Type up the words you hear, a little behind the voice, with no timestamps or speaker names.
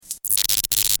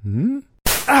Hmm?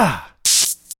 Ah!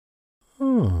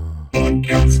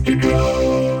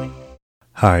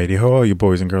 Hi-de-ho, all you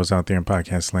boys and girls out there in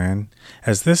podcast land.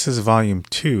 As this is volume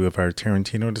 2 of our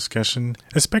Tarantino discussion,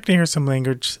 expect to hear some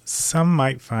language some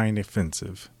might find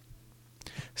offensive.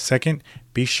 Second,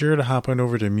 be sure to hop on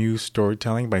over to Muse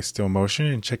Storytelling by Still Motion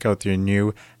and check out their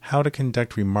new How to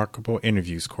Conduct Remarkable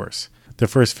Interviews course. The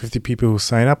first 50 people who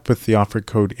sign up with the offer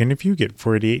code INTERVIEW get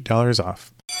 $48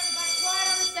 off.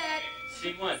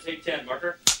 Scene 1, take 10,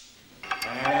 marker.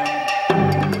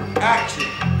 And action.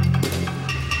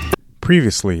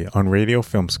 Previously on Radio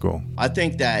Film School. I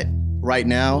think that right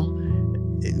now,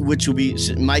 which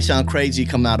might sound crazy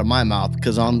coming out of my mouth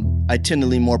because I tend to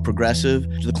lean more progressive.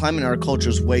 The climate in our culture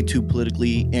is way too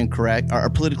politically incorrect, or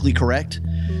politically correct,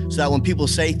 so that when people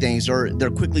say things,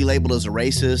 they're quickly labeled as a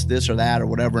racist, this or that or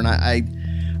whatever. And I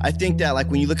think that,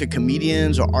 like, when you look at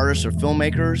comedians or artists or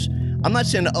filmmakers, I'm not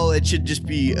saying, it should just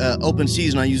be open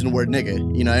season on using the word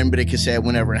nigga. You know, everybody can say it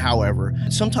whenever and however.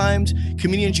 Sometimes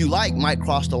comedians you like might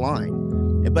cross the line.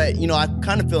 But, you know, I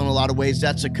kind of feel in a lot of ways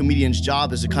that's a comedian's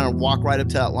job, is to kind of walk right up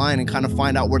to that line and kind of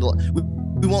find out where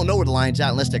we won't know where the line's at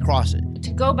unless they cross it.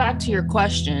 To go back to your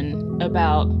question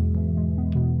about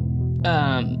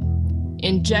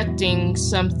injecting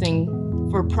something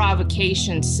for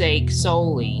provocation's sake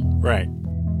solely. Right.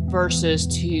 Versus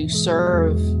to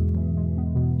serve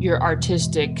your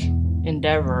artistic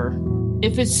endeavor.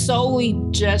 If it's solely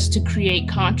just to create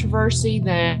controversy,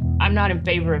 then I'm not in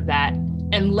favor of that,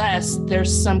 unless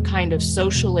there's some kind of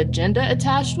social agenda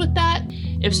attached with that.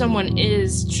 If someone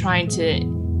is trying to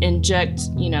inject,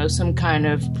 some kind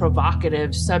of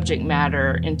provocative subject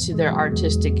matter into their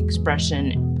artistic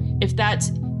expression, if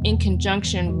that's in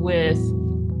conjunction with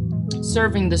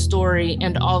serving the story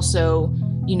and also,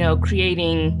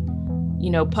 creating,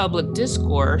 public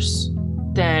discourse,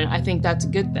 then I think that's a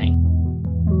good thing.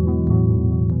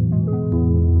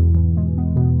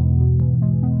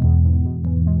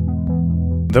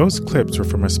 Those clips were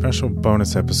from a special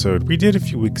bonus episode we did a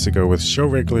few weeks ago with show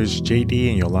regulars JD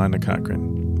and Yolanda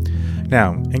Cochran.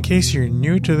 Now, in case you're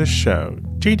new to the show,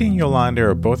 JD and Yolanda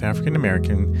are both African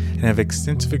American and have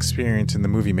extensive experience in the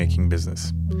movie making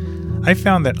business. I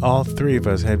found that all three of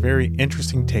us had very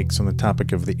interesting takes on the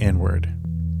topic of the N-word.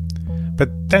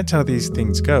 But that's how these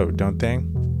things go, don't they?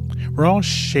 We're all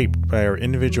shaped by our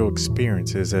individual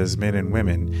experiences as men and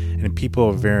women and people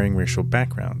of varying racial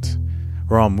backgrounds.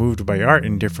 We're all moved by art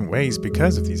in different ways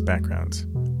because of these backgrounds.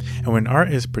 And when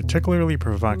art is particularly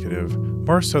provocative,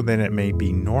 more so than it may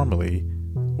be normally,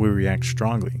 we react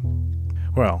strongly.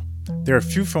 Well, there are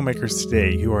few filmmakers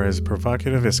today who are as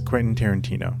provocative as Quentin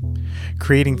Tarantino,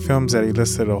 creating films that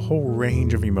elicit a whole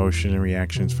range of emotion and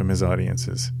reactions from his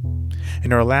audiences.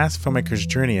 In our last Filmmaker's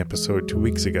Journey episode 2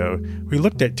 weeks ago, we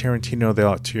looked at Tarantino the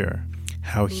auteur,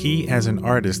 how he as an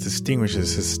artist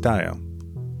distinguishes his style.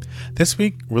 This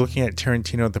week, we're looking at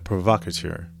Tarantino the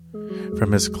provocateur.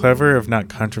 From his clever, if not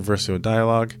controversial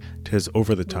dialogue, to his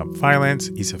over-the-top violence,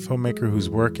 he's a filmmaker whose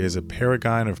work is a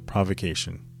paragon of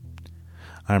provocation.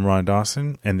 I'm Ron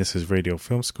Dawson, and this is Radio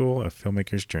Film School, a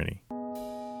Filmmaker's Journey.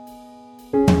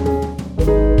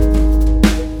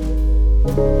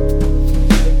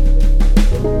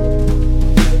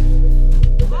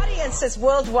 Audiences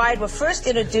worldwide were first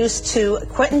introduced to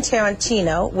Quentin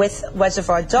Tarantino with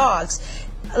Reservoir Dogs.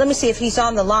 Let me see if he's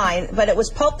on the line, but it was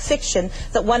Pulp Fiction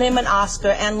that won him an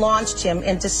Oscar and launched him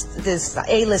into this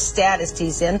A-list status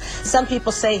he's in. Some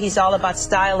people say he's all about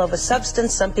style over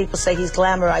substance. Some people say he's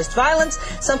glamorized violence.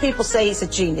 Some people say he's a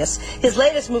genius. His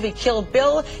latest movie, Kill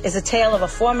Bill, is a tale of a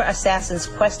former assassin's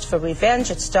quest for revenge.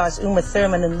 It stars Uma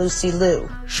Thurman and Lucy Liu.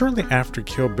 Shortly after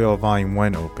Kill Bill Volume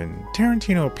 1 opened,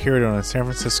 Tarantino appeared on a San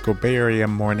Francisco Bay Area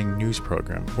morning news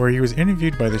program where he was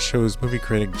interviewed by the show's movie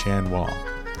critic Jan Wall.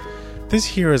 This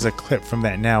here is a clip from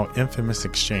that now infamous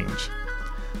exchange.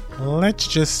 Let's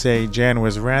just say Jan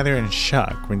was rather in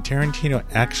shock when Tarantino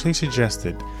actually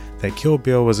suggested that Kill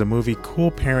Bill was a movie cool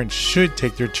parents should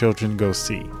take their children to go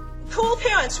see. Cool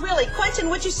parents, really. Quentin,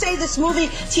 would you say this movie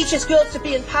teaches girls to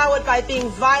be empowered by being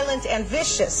violent and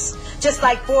vicious, just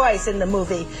like boys in the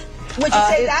movie? Would you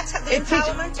say that's the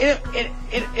empowerment?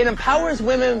 It empowers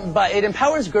women, but it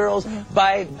empowers girls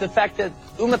by the fact that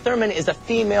Uma Thurman is a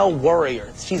female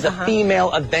warrior. She's a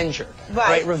female avenger.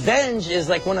 Right. Revenge is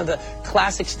like one of the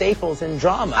classic staples in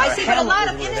drama. I see, but a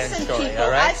lot of innocent people.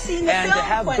 I've seen the film, and to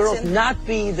have Quentin. girls not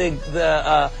be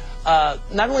the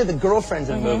not only the girlfriends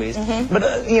in movies,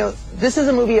 but this is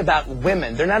a movie about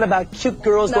women. They're not about cute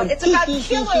girls going it's about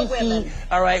killer women.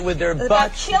 All right, with their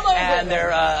butts and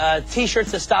their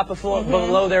t-shirts that stop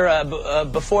below their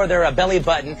before their belly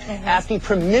button, asking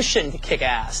permission to kick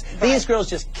ass. These girls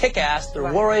just kick ass.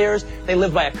 They're warriors. They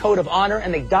live by a code of honor,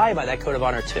 and they die by that code of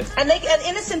honor too. And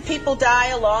innocent people die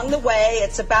along the way.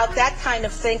 It's about that kind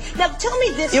of thing. Now, tell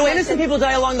me this. Innocent people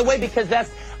die along the way because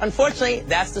unfortunately,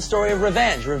 that's the story of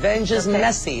revenge. Revenge is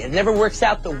messy. It never works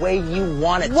out the way you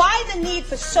want it to. Why the need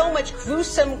for so much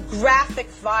gruesome, graphic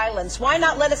violence? Why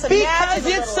not let us imagine Because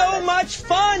it's so much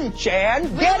fun, Jan.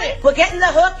 Really? Get it? We're getting the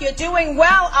hook. You're doing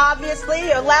well, obviously.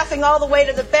 You're laughing all the way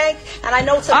to the bank. And I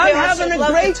know some I'm parents having would a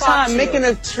love great to talk time to making you.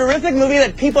 a terrific movie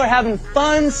that people are having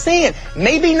fun seeing.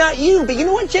 Maybe not you, but you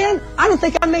know what, Jan? I don't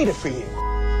think I made it for you.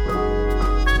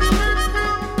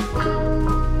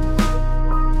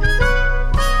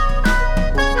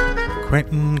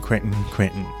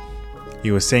 Quentin.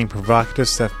 He was saying provocative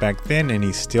stuff back then, and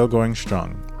he's still going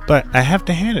strong. But I have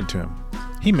to hand it to him.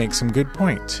 He makes some good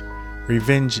points.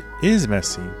 Revenge is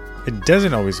messy. It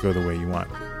doesn't always go the way you want.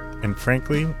 And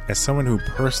frankly, as someone who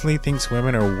personally thinks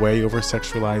women are way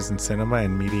over-sexualized in cinema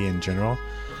and media in general,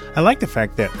 I like the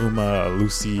fact that Uma,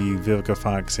 Lucy, Vivica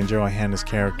Fox, and Daryl Hannah's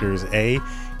characters A,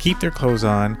 keep their clothes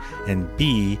on, and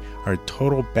B, are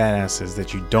total badasses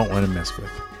that you don't want to mess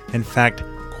with. In fact,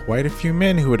 quite a few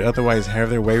men who would otherwise have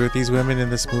their way with these women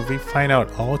in this movie find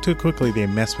out all too quickly they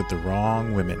mess with the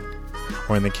wrong women.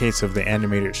 Or in the case of the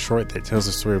animated short that tells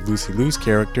the story of Lucy Liu's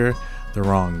character, the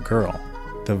wrong girl.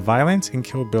 The violence in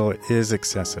Kill Bill is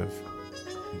excessive,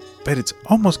 but it's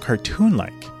almost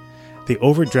cartoon-like. The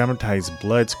over-dramatized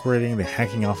blood squirting, the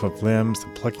hacking off of limbs, the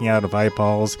plucking out of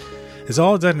eyeballs is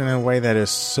all done in a way that is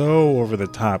so over the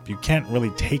top you can't really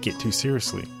take it too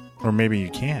seriously. Or maybe you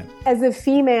can. As a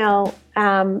female,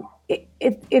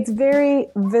 it's very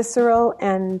visceral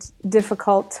and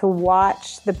difficult to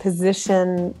watch the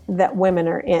position that women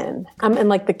are in. And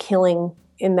like the killing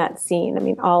in that scene. I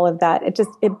mean, all of that.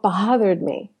 It bothered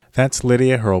me. That's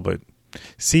Lydia Hurlbut,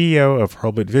 CEO of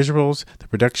Hurlbut Visuals, the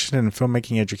production and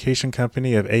filmmaking education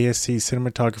company of ASC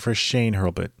cinematographer Shane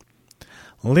Hurlbut.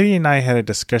 Lydia and I had a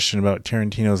discussion about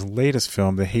Tarantino's latest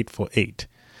film, The Hateful Eight,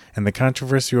 and the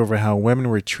controversy over how women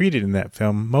were treated in that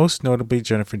film, most notably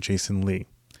Jennifer Jason Leigh.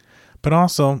 But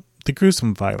also the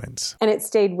gruesome violence. And it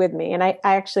stayed with me, and I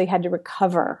actually had to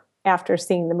recover after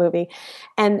seeing the movie.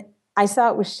 And I saw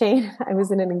it with Shane. I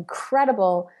was in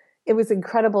incredible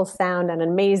sound and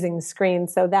amazing screen,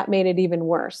 so that made it even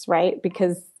worse, right?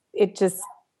 Because it just,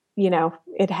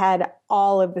 it had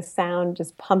all of the sound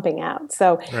just pumping out.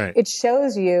 So It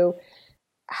shows you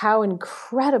how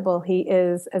incredible he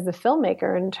is as a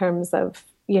filmmaker in terms of,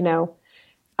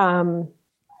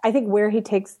 I think where he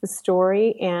takes the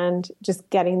story and just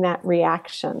getting that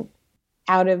reaction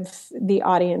out of the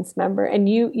audience member. And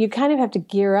you kind of have to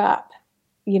gear up,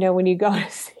 when you go to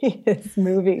see his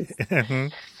movies.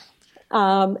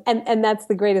 And that's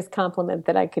the greatest compliment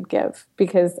that I could give,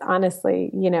 because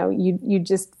honestly, you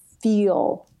just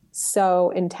feel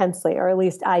so intensely, or at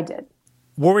least I did.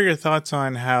 What were your thoughts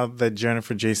on how the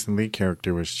Jennifer Jason Leigh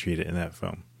character was treated in that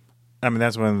film? I mean,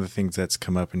 that's one of the things that's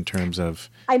come up in terms of...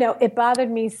 I know, it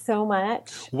bothered me so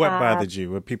much. What bothered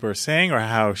you? What people are saying or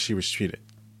how she was treated?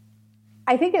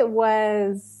 I think it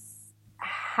was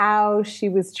how she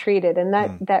was treated. And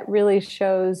that really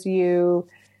shows you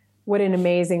what an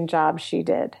amazing job she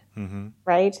did,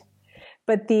 right?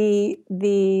 But the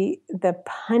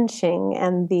punching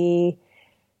and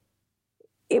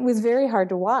it was very hard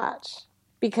to watch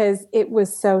because it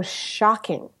was so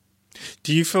shocking.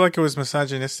 Do you feel like it was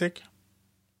misogynistic?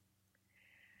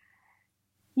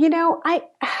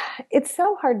 It's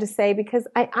so hard to say because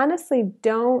I honestly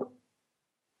don't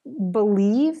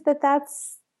believe that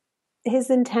that's his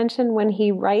intention when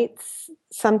he writes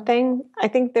something. I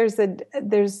think and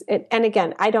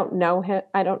again, I don't know him.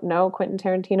 I don't know Quentin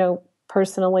Tarantino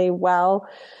personally well.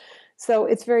 So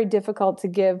it's very difficult to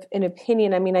give an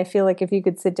opinion. I mean, I feel like if you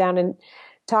could sit down and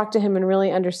talk to him and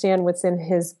really understand what's in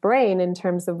his brain in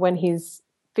terms of when he's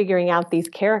figuring out these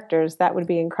characters, that would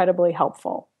be incredibly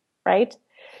helpful, right?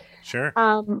 Sure.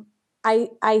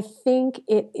 I think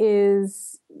it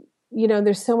is,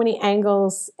 there's so many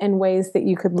angles and ways that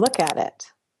you could look at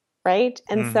it, right?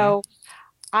 And so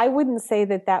I wouldn't say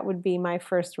that would be my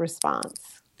first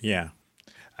response. Yeah.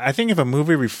 I think if a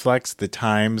movie reflects the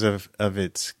times of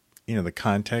its, the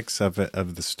context of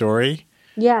the story.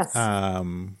 Yes.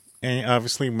 And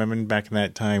obviously women back in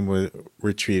that time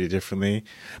were treated differently.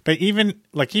 But even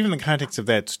the context of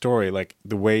that story, like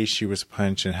the way she was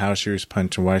punched and how she was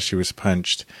punched and why she was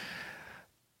punched,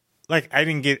 like I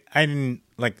didn't get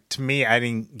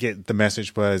the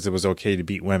message was it was okay to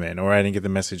beat women, or I didn't get the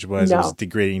message was it was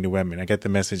degrading to women. I got the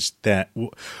message that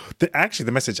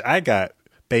the message I got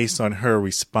based on her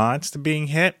response to being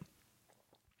hit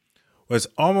was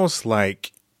almost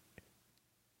like,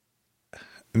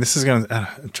 and this is gonna,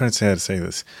 I'm trying to say how to say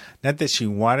this, not that she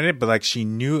wanted it, but like she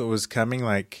knew it was coming.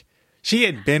 Like she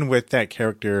had been with that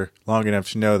character long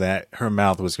enough to know that her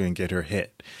mouth was going to get her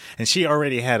hit, and she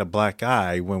already had a black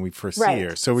eye when we first see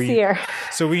her. So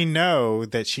we know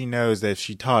that she knows that if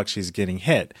she talks, she's getting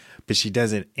hit, but she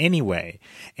does it anyway.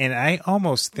 And I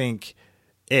almost think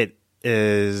it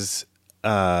is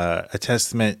a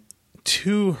testament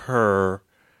to her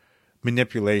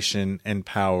manipulation and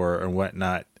power and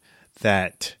whatnot,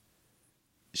 that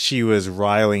she was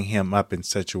riling him up in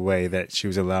such a way that she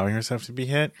was allowing herself to be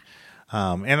hit.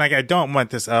 And like, I don't want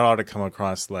this at all to come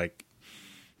across like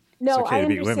it's okay to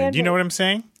beat women. Do you know what I'm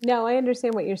saying? No, I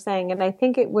understand what you're saying. And I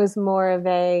think it was more of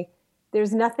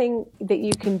there's nothing that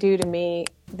you can do to me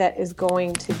that is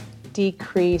going to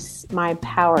decrease my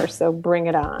power. So bring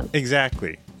it on.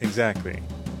 Exactly.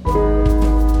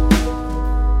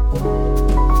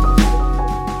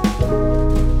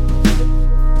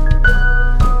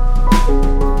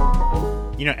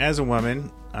 You know, as a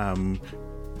woman,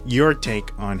 your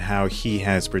take on how he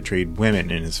has portrayed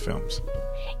women in his films.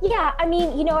 Yeah, I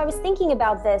mean, you know, I was thinking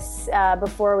about this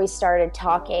before we started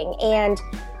talking, and...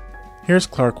 Here's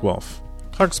Clark Wolf.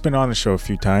 Clark's been on the show a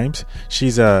few times.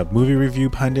 She's a movie review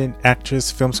pundit,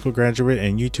 actress, film school graduate,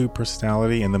 and YouTube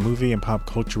personality in the movie and pop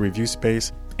culture review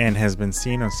space, and has been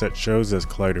seen on such shows as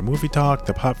Collider Movie Talk,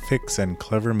 The Pop Fix, and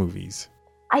Clever Movies.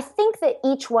 I think that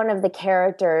each one of the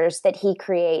characters that he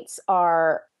creates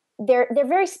they're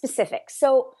very specific.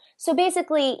 So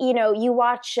basically, you know, you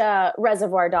watch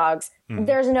Reservoir Dogs,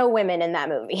 there's no women in that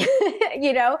movie,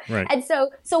 you know? Right. And so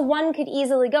one could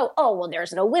easily go, oh, well,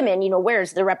 there's no women, you know,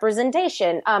 where's the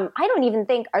representation? I don't even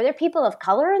think, are there people of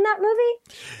color in that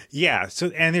movie? Yeah. So,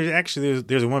 and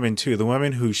there's a woman too. The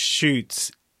woman who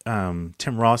shoots Tim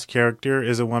Roth's character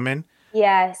is a woman.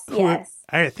 Yes.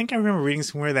 I think I remember reading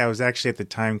somewhere that was actually at the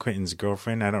time Quentin's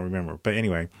girlfriend. I don't remember. But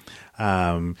anyway,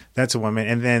 that's a woman.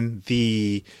 And then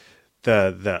the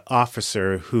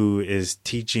officer who is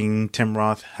teaching Tim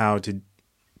Roth how to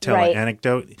tell an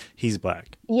anecdote, he's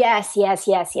black. Yes. Yes.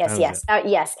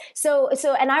 So,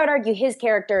 and I would argue his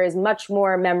character is much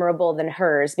more memorable than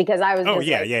hers, because I was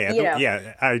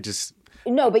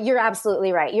No, but you're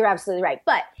absolutely right.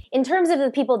 But in terms of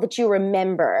the people that you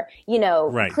remember, you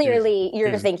know, clearly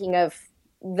you're thinking of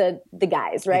the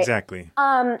guys, right? Exactly.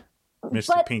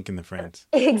 Mr. Pink and the Friends.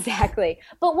 Exactly.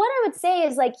 But what I would say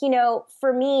is, like, you know,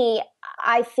 for me,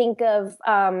 I think of,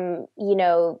 you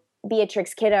know,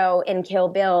 Beatrix Kiddo in Kill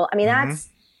Bill. I mean, that's,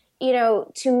 you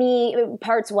know, to me,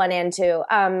 parts 1 and 2,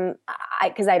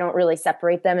 because I don't really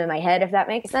separate them in my head, if that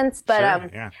makes sense.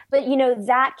 But, but you know,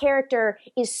 that character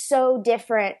is so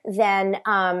different than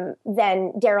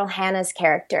Daryl Hannah's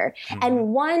character. And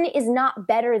one is not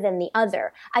better than the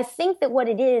other. I think that what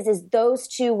it is those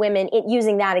two women,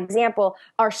 using that example,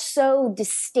 are so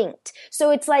distinct.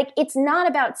 So it's like, it's not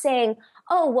about saying,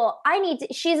 oh, well,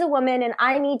 she's a woman and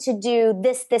I need to do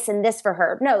this, this, and this for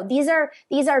her. No, these are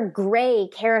gray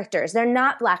characters. They're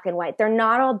not black and white. They're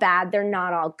not all bad. They're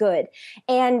not all good.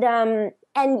 And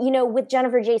you know, with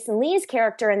Jennifer Jason Leigh's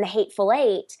character in The Hateful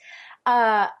Eight,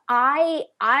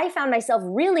 I found myself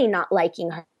really not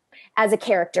liking her as a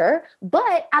character,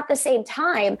 but at the same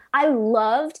time, I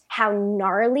loved how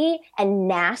gnarly and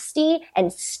nasty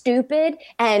and stupid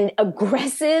and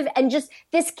aggressive and just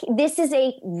this is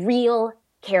a real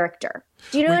character.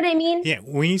 Do you know what I mean? Yeah.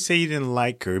 When you say you didn't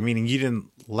like her, meaning you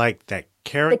didn't like that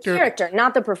character? The character,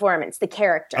 not the performance, the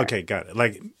character. Okay, got it.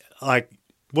 Like,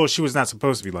 well, she was not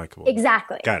supposed to be likable.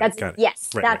 Exactly. Got it. Yes.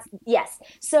 Right. Yes.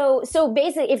 So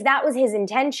basically, if that was his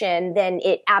intention, then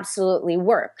it absolutely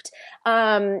worked.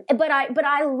 But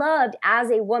I loved,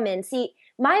 as a woman. See,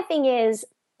 my thing is,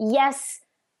 yes,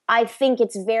 I think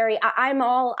it's I'm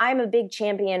a big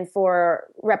champion for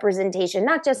representation,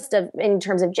 not just in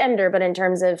terms of gender, but in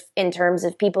terms of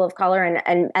people of color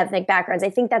and ethnic backgrounds. I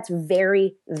think that's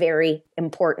very, very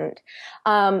important.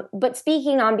 But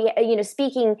speaking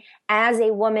as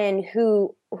a woman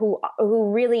who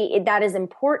really that is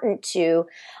important to,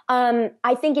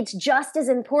 I think it's just as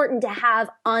important to have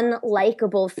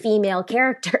unlikable female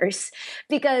characters,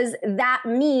 because that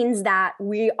means that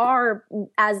we are,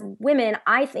 as women,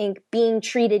 I think, being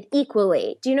treated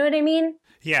equally. Do you know what I mean?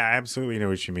 Yeah, I absolutely know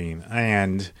what you mean.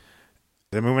 And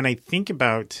I mean, when I think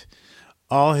about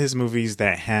all his movies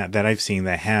that I've seen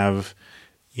that have,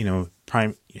 you know,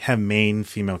 have main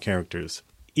female characters,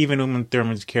 even Uma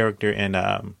Thurman's character in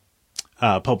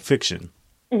Pulp Fiction.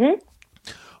 Mm-hmm.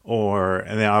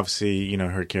 And then obviously, you know,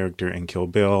 her character in Kill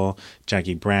Bill,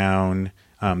 Jackie Brown,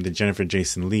 the Jennifer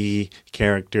Jason Leigh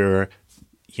character.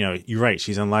 You know, you're right.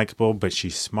 She's unlikable, but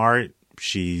she's smart.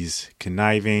 She's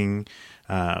conniving.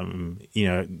 You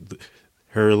know,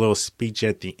 her little speech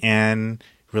at the end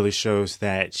really shows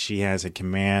that she has a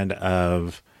command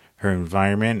of her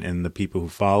environment and the people who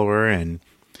follow her. And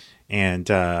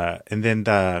then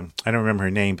I don't remember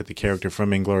her name, but the character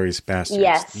from Inglourious Basterds.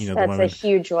 Yes, you know, that's a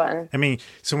huge one. I mean,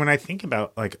 so when I think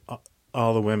about like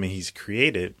all the women he's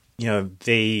created, you know,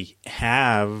 they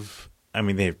have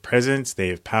presence, they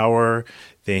have power,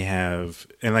 they have,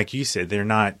 and like you said, they're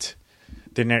not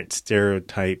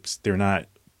stereotypes. They're not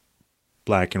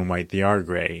black and white. They are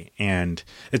gray. And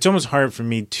it's almost hard for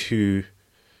me to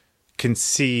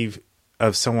conceive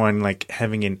of someone like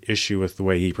having an issue with the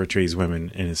way he portrays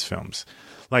women in his films.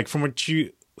 Like from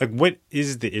what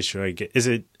is the issue? Like, is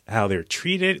it how they're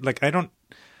treated? Like, I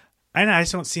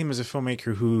just don't see him as a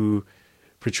filmmaker who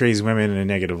portrays women in a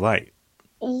negative light.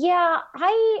 Yeah,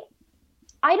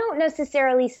 I don't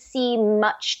necessarily see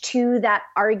much to that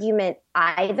argument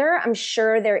either. I'm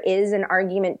sure there is an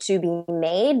argument to be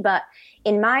made, but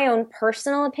in my own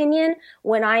personal opinion,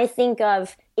 when I think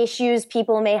of issues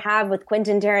people may have with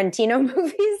Quentin Tarantino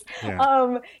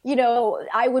movies, you know,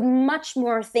 I would much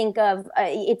more think of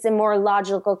it's a more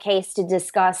logical case to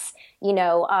discuss, you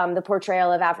know, the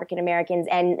portrayal of African Americans,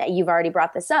 and you've already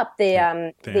brought this up,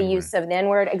 the use of the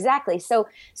N-word. Exactly. So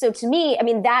to me, I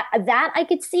mean, that I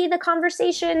could see the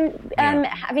conversation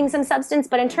having some substance,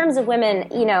 but in terms of women,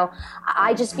 you know,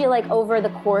 I just feel like over the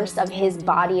course of his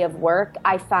body of work,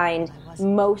 I find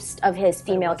most of his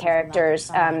female characters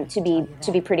to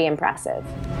be pretty impressive.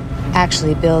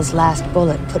 Actually, Bill's last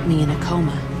bullet put me in a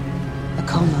coma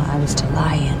I was to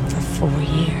lie in for 4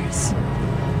 years.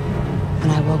 When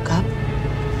I woke up,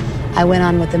 I went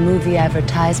on what the movie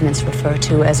advertisements refer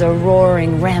to as a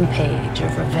roaring rampage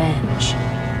of revenge.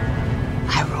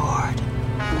 I roared,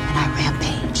 and I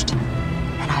rampaged,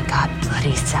 and I got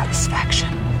bloody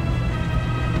satisfaction.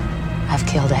 I've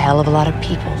killed a hell of a lot of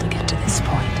people to get to this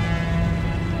point.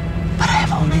 But I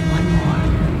have only one more.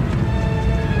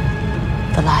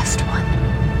 The last one.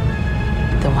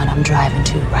 The one I'm driving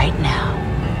to right now.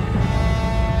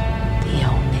 The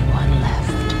only one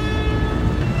left.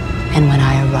 And when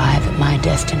I arrive at my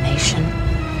destination,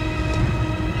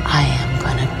 I am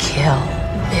gonna kill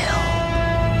Bill.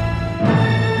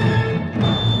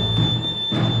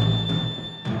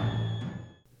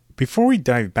 Before we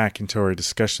dive back into our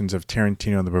discussions of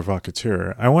Tarantino the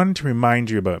Provocateur, I wanted to remind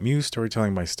you about Muse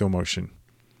Storytelling by Still Motion.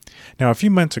 Now, a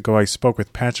few months ago, I spoke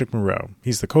with Patrick Moreau.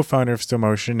 He's the co-founder of Still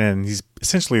Motion, and he's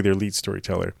essentially their lead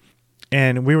storyteller.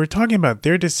 And we were talking about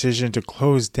their decision to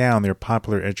close down their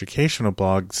popular educational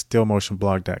blog,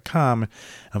 stillmotionblog.com,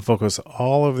 and focus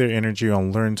all of their energy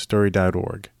on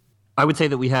learnstory.org. I would say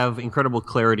that we have incredible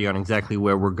clarity on exactly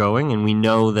where we're going, and we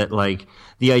know that, like,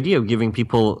 the idea of giving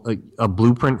people a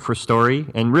blueprint for story,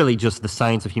 and really just the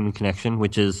science of human connection,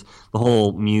 which is the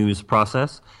whole Muse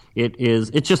process,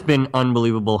 it's just been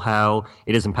unbelievable how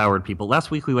it has empowered people.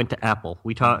 Last week we went to Apple.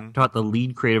 We taught the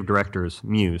lead creative directors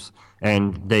Muse,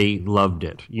 and they loved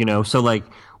it. You know, so like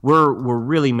we're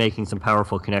really making some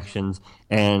powerful connections,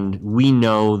 and we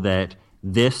know that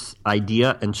this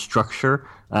idea and structure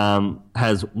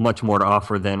has much more to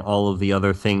offer than all of the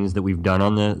other things that we've done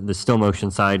on the Still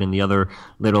Motion side and the other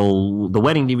the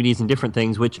wedding DVDs and different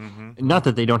things, which not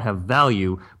that they don't have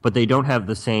value, but they don't have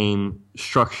the same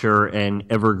structure and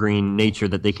evergreen nature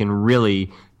that they can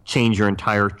really change your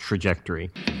entire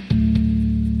trajectory.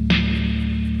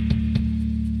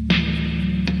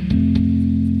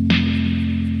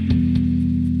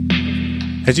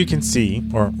 As you can see,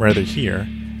 or rather hear,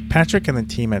 Patrick and the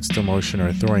team at Still Motion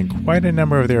are throwing quite a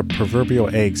number of their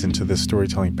proverbial eggs into this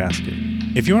storytelling basket.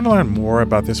 If you want to learn more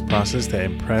about this process that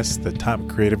impressed the top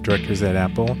creative directors at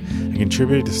Apple and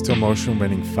contributed to Still Motion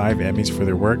winning 5 Emmys for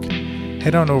their work,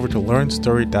 head on over to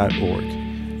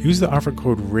learnstory.org. Use the offer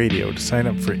code RADIO to sign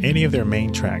up for any of their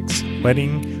main tracks,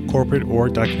 wedding, corporate, or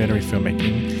documentary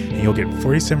filmmaking, and you'll get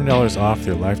 $47 off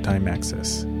their lifetime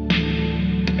access.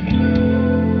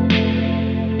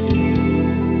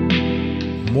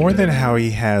 More than how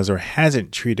he has or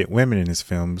hasn't treated women in his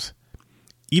films,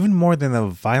 even more than the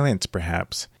violence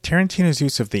perhaps, Tarantino's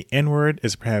use of the N-word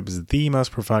is perhaps the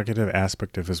most provocative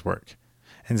aspect of his work,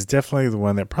 and is definitely the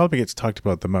one that probably gets talked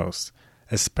about the most,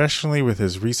 especially with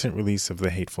his recent release of The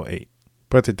Hateful Eight.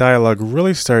 But the dialogue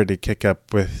really started to kick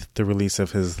up with the release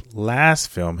of his last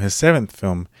film, his 7th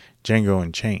film, Django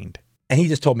Unchained. And he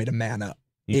just told me to man up.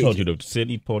 He told you to sit,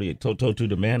 he told you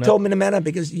to man up? Told me to man up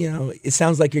because, it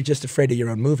sounds like you're just afraid of your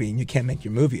own movie, and you can't make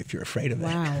your movie if you're afraid of it.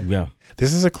 Wow. Yeah.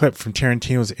 This is a clip from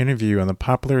Tarantino's interview on the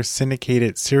popular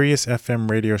syndicated Sirius XM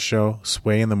radio show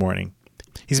Sway in the Morning.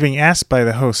 He's being asked by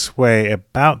the host Sway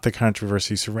about the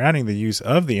controversy surrounding the use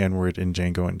of the N-word in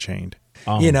Django Unchained.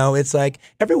 It's like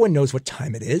everyone knows what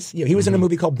time it is. He was in a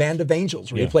movie called Band of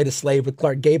Angels where he played a slave with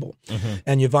Clark Gable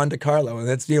and Yvonne DiCarlo, and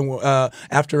that's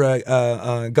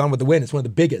after Gone with the Wind. It's one of the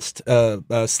biggest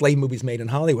slave movies made in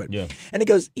Hollywood. Yeah. And he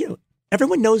goes,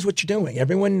 everyone knows what you're doing.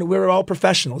 We're all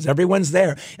professionals. Everyone's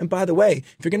there. And by the way,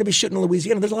 if you're going to be shooting in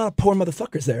Louisiana, there's a lot of poor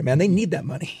motherfuckers there, man. They need that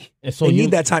money. And so they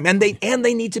need that time, and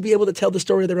they need to be able to tell the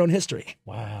story of their own history.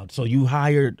 Wow. So you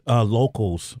hired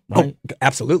locals, right? Oh,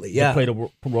 absolutely, yeah. To play the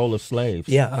role of slaves.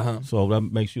 Yeah. Uh-huh. So that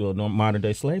makes you a modern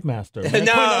day slave master. Right?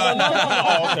 No.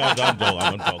 Okay,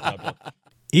 I'm joking.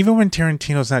 Even when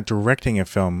Tarantino's not directing a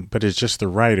film, but is just the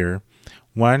writer,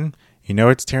 one,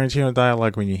 it's Tarantino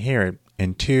dialogue when you hear it,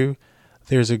 and two,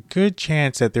 there's a good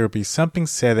chance that there will be something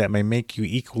said that may make you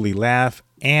equally laugh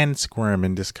and squirm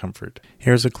in discomfort.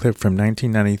 Here's a clip from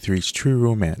 1993's True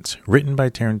Romance, written by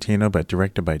Tarantino but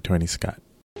directed by Tony Scott.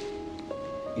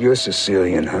 You're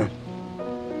Sicilian, huh?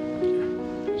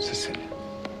 Sicilian.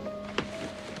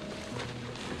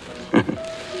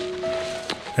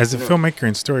 As a filmmaker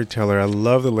and storyteller, I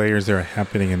love the layers that are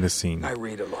happening in this scene. I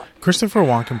read a lot. Christopher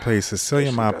Walken plays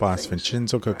Sicilian mob boss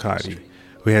Vincenzo Coccati,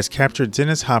 who has captured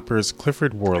Dennis Hopper's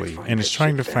Clifford Worley and is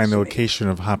trying to find the location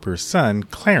of Hopper's son,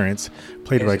 Clarence,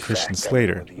 played by Christian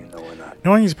Slater.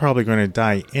 Knowing he's probably going to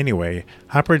die anyway,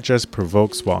 Hopper just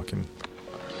provokes Walken.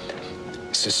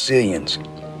 Sicilians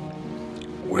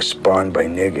were spawned by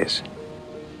niggers.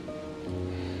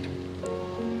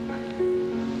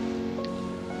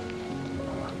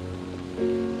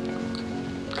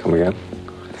 Come again?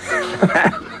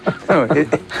 No,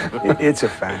 it's a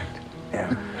fact.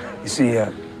 Yeah. You see,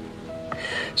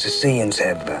 Sicilians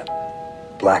have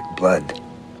black blood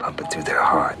pumping through their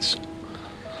hearts.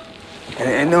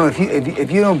 And no,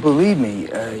 if you don't believe me,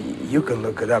 you can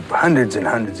look it up. Hundreds and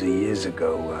hundreds of years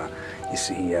ago, you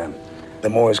see, the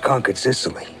Moors conquered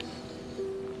Sicily,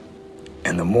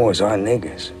 and the Moors are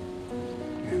niggers.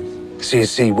 So you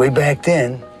see, way back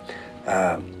then,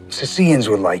 Sicilians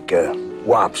were like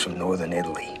wops from northern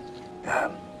Italy.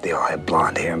 They all had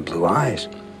blonde hair and blue eyes,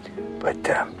 but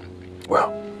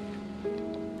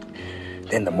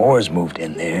then the Moors moved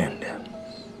in there, and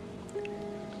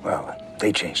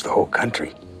they changed the whole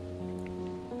country.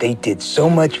 They did so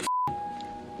much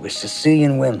with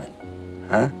Sicilian women,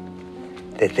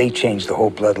 that they changed the whole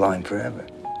bloodline forever.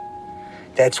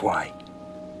 That's why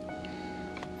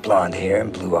blonde hair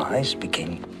and blue eyes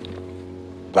became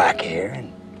black hair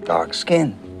and dark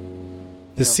skin.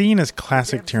 The scene is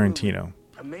classic Tarantino.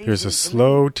 There's a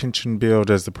slow tension build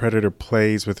as the predator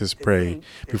plays with his prey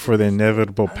before the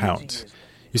inevitable pounce.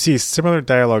 You see a similar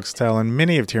dialogue style in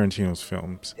many of Tarantino's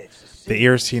films. The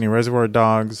air scene in Reservoir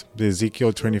Dogs, the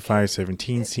Ezekiel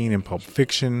 25:17 scene in Pulp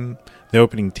Fiction, the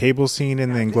opening table scene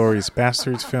in the Inglourious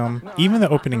Basterds film, even the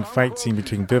opening fight scene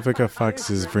between Vivica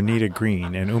Fox's Vernita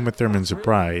Green and Uma Thurman's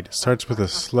Bride starts with a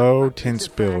slow, tense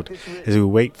build as we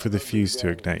wait for the fuse to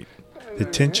ignite. The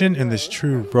tension in this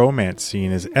true romance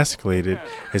scene is escalated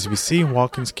as we see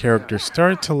Walken's character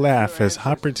start to laugh as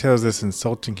Hopper tells this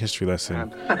insulting history lesson.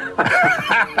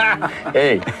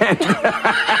 Hey.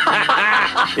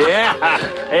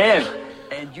 Yeah.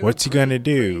 And what's he gonna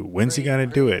do? When's he gonna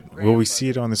do it? Will we see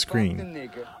it on the screen?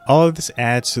 All of this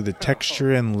adds to the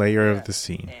texture and layer of the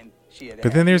scene.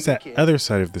 But then there's that other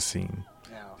side of the scene,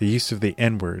 the use of the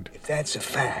N-word. If that's a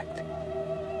fact,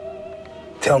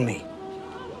 tell me,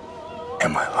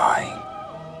 am I lying?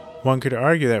 One could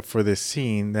argue that for this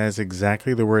scene, that is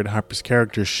exactly the word Hopper's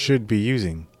character should be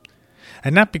using.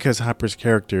 And not because Hopper's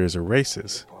character is a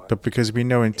racist, but because we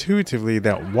know intuitively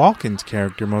that Walken's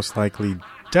character most likely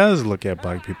does look at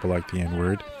black people like the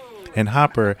N-word, and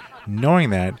Hopper,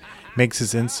 knowing that, makes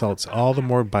his insults all the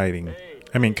more biting.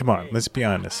 I mean, come on, let's be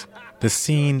honest. The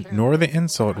scene nor the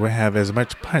insult would have as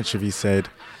much punch if he said,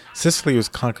 Sicily was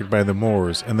conquered by the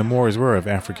Moors, and the Moors were of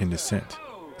African descent.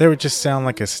 That would just sound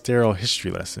like a sterile history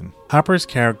lesson. Hopper's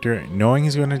character, knowing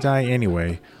he's going to die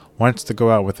anyway, wants to go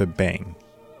out with a bang.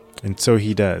 And so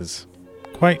he does.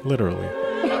 Quite literally.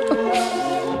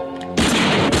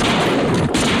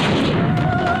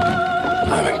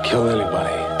 I haven't killed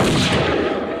anybody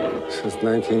since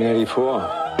 1984.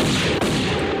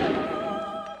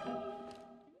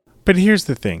 But here's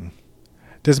the thing.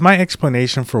 Does my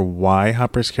explanation for why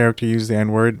Hopper's character used the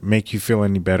N-word make you feel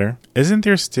any better? Isn't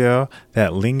there still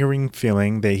that lingering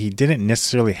feeling that he didn't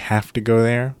necessarily have to go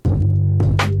there?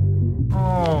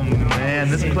 Oh, man,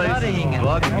 this place is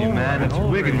bugging me, man. It's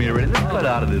wigging me already. Let's cut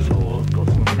out of this hole.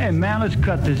 Hey, man, let's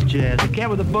cut this jazz. The cat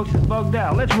with the books is bugged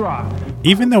out. Let's rock.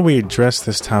 Even though we addressed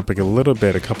this topic a little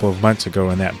bit a couple of months ago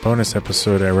in that bonus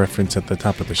episode I referenced at the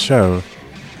top of the show,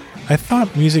 I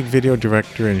thought music video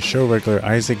director and show regular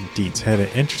Isaac Dietz had an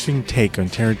interesting take on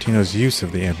Tarantino's use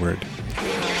of the N-word.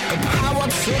 Power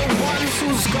to the ones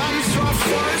whose guns drop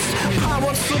first.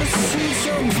 Power to the seeds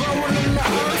growing in the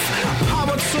earth.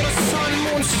 Power to the sun,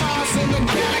 moon, stars in the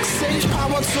galaxy.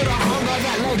 Power to the hunger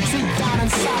that lay deep down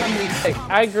inside of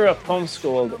me. I grew up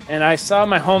homeschooled, and I saw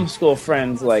my homeschool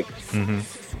friends like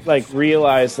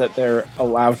realize that they're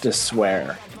allowed to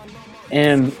swear,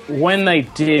 and when they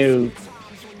do,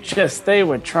 they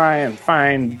would try and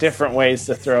find different ways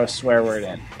to throw a swear word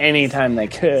in anytime they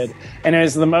could, and it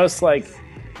was the most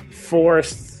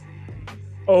forced,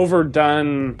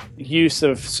 overdone use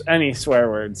of any swear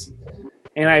words.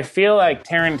 And I feel like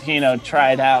Tarantino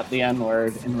tried out the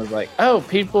N-word and was like, oh,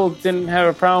 people didn't have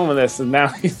a problem with this. And now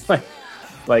he's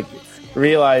like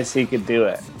realized he could do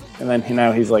it. And then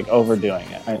now he's overdoing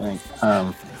it, I think.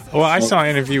 Well, I saw an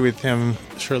interview with him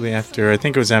shortly after, I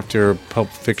think it was after Pulp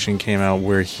Fiction came out,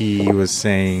 where he was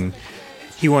saying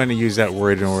he wanted to use that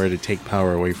word in order to take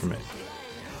power away from it.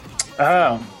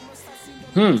 Oh.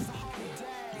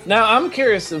 Now, I'm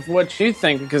curious of what you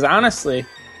think, because honestly,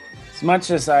 as much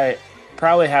as I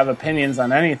probably have opinions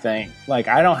on anything,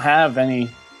 I don't have any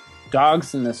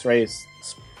dogs in this race,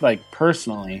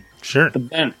 personally. Sure. But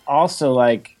then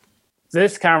also,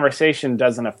 this conversation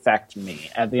doesn't affect me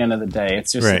at the end of the day.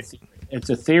 It's just it's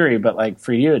a theory, but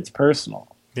for you, it's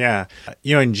personal. Yeah.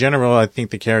 In general, I think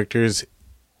the characters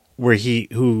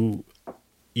who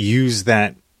use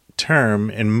that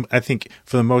term, and I think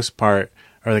for the most part,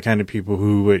 are the kind of people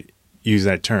who would use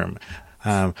that term.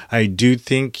 I do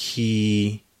think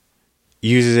he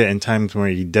uses it in times where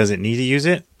he doesn't need to use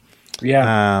it.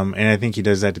 Yeah. And I think he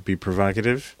does that to be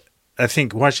provocative. I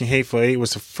think watching Hateful Eight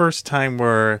was the first time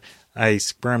where I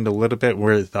squirmed a little bit,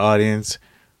 where the audience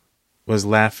was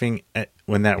laughing at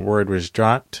when that word was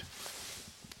dropped.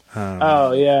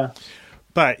 Oh, yeah.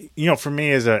 But, for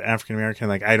me as an African American,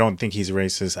 I don't think he's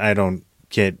racist. I don't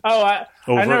get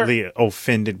overtly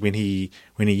offended when he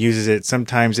uses it.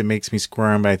 Sometimes it makes me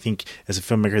squirm, but I think as a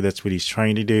filmmaker, that's what he's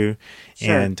trying to do.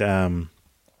 Sure. And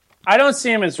I don't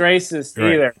see him as racist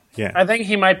either. Yeah. I think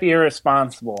he might be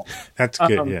irresponsible. That's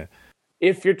good, yeah.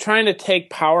 If you're trying to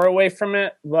take power away from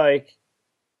it,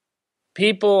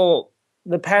 people,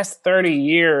 the past 30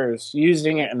 years,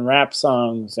 using it in rap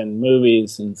songs and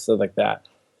movies and stuff like that,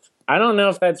 I don't know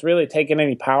if that's really taken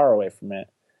any power away from it.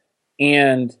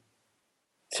 And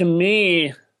to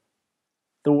me,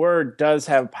 the word does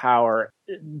have power.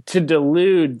 To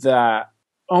delude that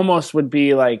almost would be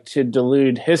to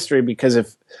delude history, because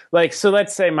if, so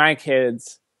let's say my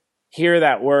kids hear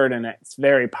that word and it's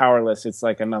very powerless, it's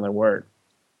another word.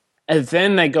 And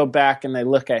then they go back and they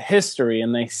look at history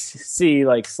and they see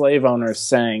slave owners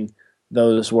saying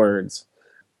those words.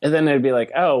 And then they'd be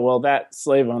oh, well, that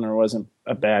slave owner wasn't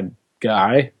a bad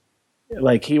guy.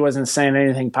 He wasn't saying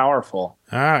anything powerful.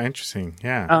 Ah, interesting.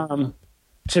 Yeah.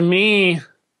 To me,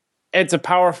 it's a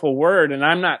powerful word, and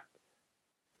I'm not.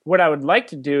 What I would like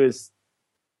to do is,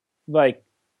 I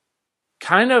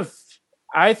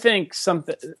think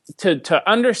something to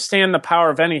understand the power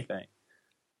of anything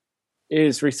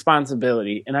is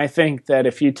responsibility, and I think that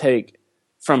if you take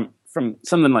from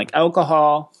something like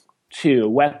alcohol to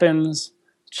weapons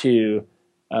to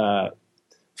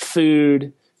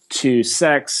food to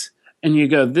sex, and you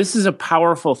go, this is a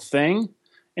powerful thing,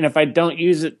 and if I don't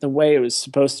use it the way it was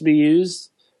supposed to be used,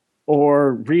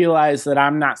 or realize that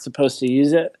I'm not supposed to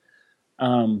use it,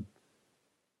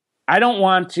 I don't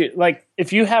want to,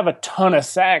 if you have a ton of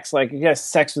sex, you have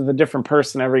sex with a different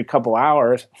person every couple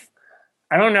hours,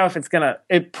 I don't know if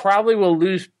it probably will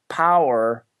lose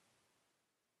power,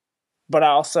 but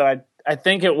also I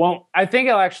think it won't, I think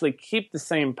it'll actually keep the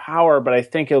same power, but I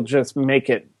think it'll just make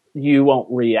it, you won't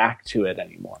react to it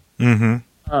anymore.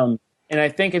 Mm-hmm. And I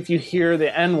think if you hear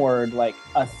the N-word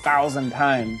 1,000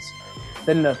 times,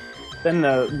 then the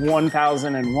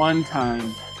 1,001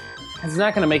 time, it's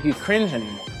not going to make you cringe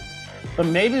anymore. But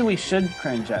maybe we should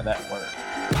cringe at that word.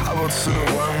 Power to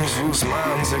the ones whose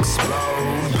minds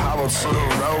explode. Power to the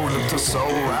road that the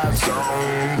soul rides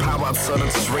on. Power to the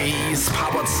trees.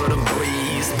 Power to the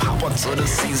breeze. Power to the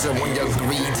season when your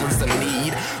greed is the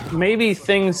need. Maybe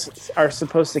things are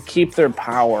supposed to keep their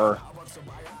power,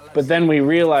 but then we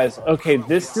realize, okay,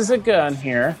 this is a gun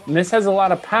here, and this has a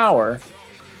lot of power,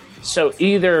 so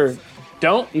either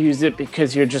don't use it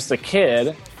because you're just a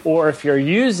kid, or if you're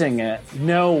using it,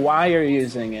 know why you're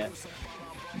using it,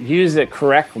 use it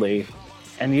correctly,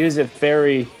 and use it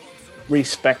very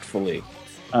respectfully.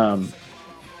 And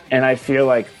I feel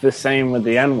like the same with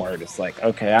the N-word. It's like,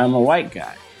 okay, I'm a white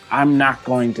guy. I'm not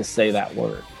going to say that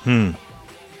word.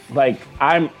 Like,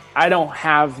 I don't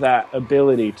have that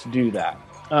ability to do that.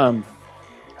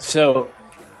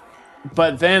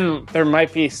 But then there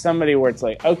might be somebody where it's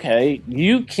like, okay,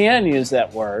 you can use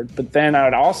that word, but then I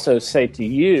would also say to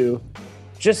you,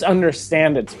 just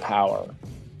understand its power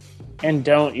and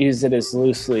don't use it as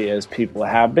loosely as people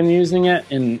have been using it.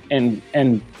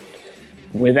 And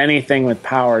with anything with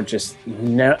power, just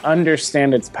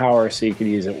understand its power so you can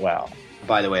use it well.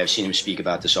 By the way, I've seen him speak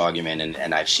about this argument,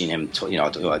 and I've seen him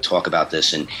talk about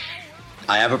this, and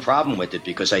I have a problem with it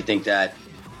because I think that,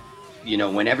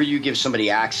 whenever you give somebody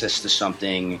access to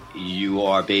something, you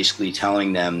are basically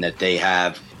telling them that they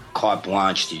have carte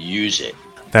blanche to use it.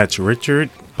 That's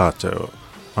Richard Bato,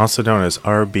 also known as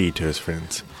RB to his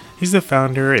friends. He's the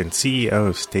founder and CEO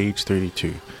of Stage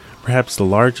 32, perhaps the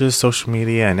largest social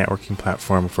media and networking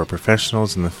platform for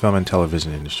professionals in the film and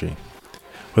television industry.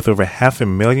 With over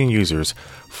 500,000 users,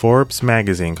 Forbes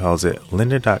magazine calls it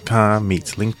lynda.com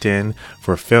meets LinkedIn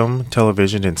for film,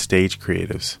 television, and stage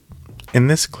creatives. In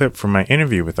this clip from my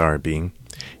interview with RB,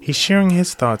 he's sharing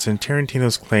his thoughts on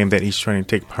Tarantino's claim that he's trying to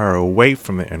take power away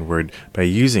from the N-word by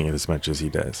using it as much as he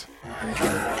does.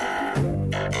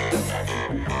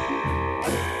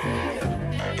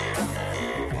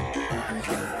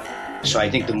 So I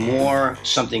think the more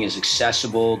something is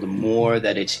accessible, the more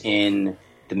that it's in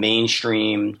the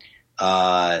mainstream,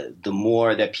 the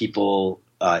more that people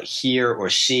hear or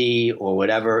see or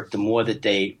whatever, the more that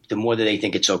they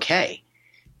think it's okay.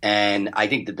 And I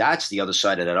think that that's the other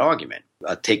side of that argument.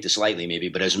 I'll take this lightly maybe,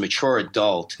 but as a mature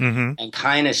adult and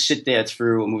kind of sit there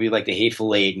through a movie like The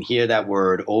Hateful Eight and hear that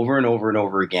word over and over and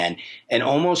over again and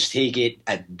almost take it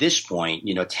at this point,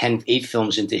 8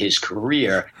 films into his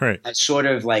career, as sort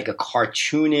of like a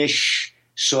cartoonish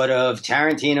sort of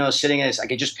Tarantino sitting as, I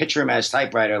could just picture him as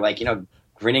typewriter, like,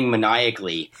 grinning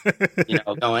maniacally,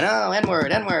 going, oh,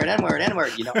 N-word, N-word, N-word,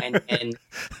 N-word,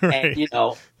 and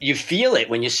you feel it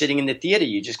when you're sitting in the theater.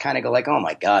 You just kind of go like, oh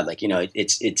my God, like,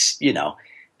 it's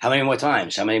how many more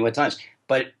times?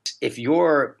 But if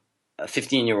you're a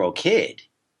 15-year-old kid,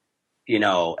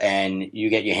 and you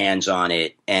get your hands on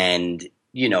it and,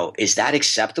 is that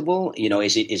acceptable?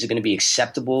 Is it going to be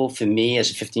acceptable for me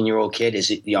as a 15-year-old kid? Is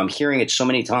it, I'm hearing it so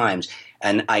many times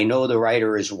and I know the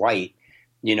writer is right.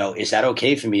 Is that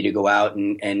okay for me to go out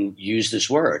and use this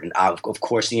word? And of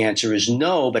course the answer is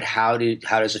no, but how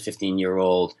does a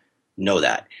 15-year-old know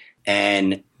that?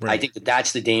 And I think that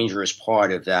that's the dangerous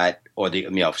part of that, or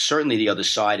certainly the other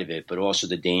side of it, but also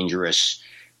the dangerous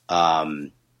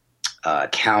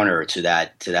counter to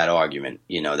that argument,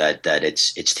 that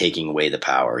it's taking away the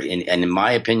power. And in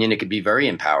my opinion, it could be very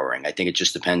empowering. I think it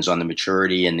just depends on the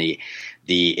maturity and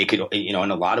it could, in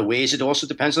a lot of ways, it also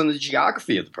depends on the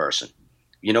geography of the person.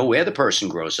 Where the person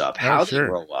grows up, how they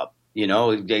grow up.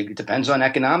 It depends on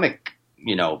economic,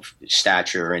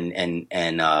 stature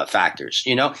and factors.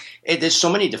 There's so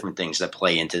many different things that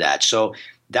play into that. So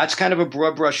that's kind of a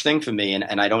broad brush thing for me,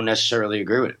 and I don't necessarily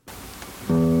agree with it.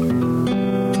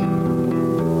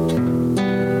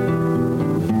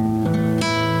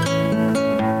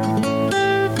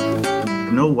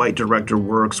 No white director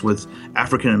works with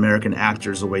African-American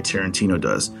actors the way Tarantino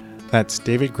does. That's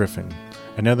David Griffin,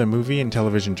 another movie and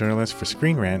television journalist for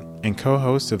Screen Rant and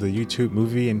co-host of the YouTube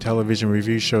movie and television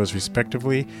review shows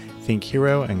respectively Think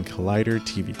Hero and Collider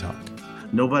TV Talk.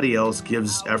 Nobody else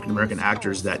gives African-American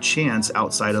actors that chance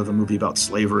outside of a movie about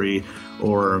slavery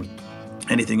or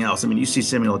anything else. I mean, you see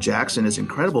Samuel L. Jackson is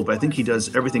incredible, but I think he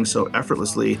does everything so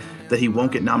effortlessly that he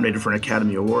won't get nominated for an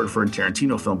Academy Award for a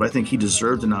Tarantino film, but I think he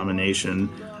deserved a nomination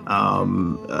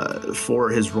for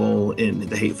his role in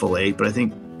The Hateful Eight. But I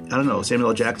don't know, Samuel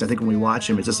L. Jackson, I think when we watch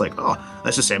him, it's just like, oh,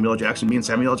 that's just Samuel L. Jackson being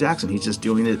Samuel L. Jackson. He's just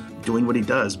doing what he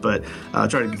does. But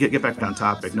trying to get back on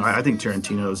topic, no, I think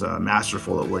Tarantino's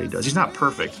masterful at what he does. He's not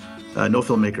perfect. No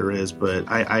filmmaker is, but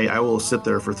I will sit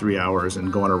there for 3 hours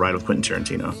and go on a ride with Quentin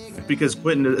Tarantino. Because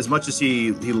Quentin, as much as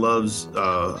he loves,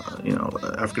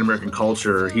 African-American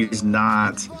culture, he's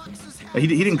not, he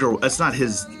didn't grow, that's not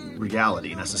his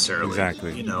reality necessarily.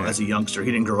 Exactly. As a youngster,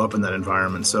 he didn't grow up in that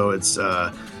environment. So it's,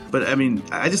 but I mean,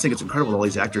 I just think it's incredible that all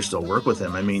these actors still work with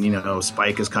him. I mean,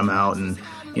 Spike has come out and,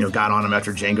 got on him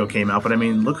after Django came out. But I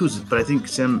mean, but I think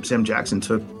Sam Jackson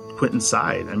took Quentin's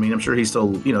side. I mean, I'm sure he's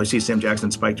still, you see Sam Jackson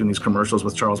and Spike doing these commercials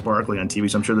with Charles Barkley on TV,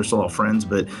 so I'm sure they're still all friends.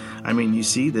 But, I mean, you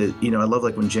see that, I love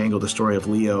like when Django, the story of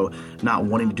Leo not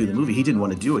wanting to do the movie. He didn't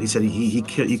want to do it. He said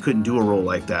he couldn't do a role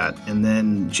like that. And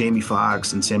then Jamie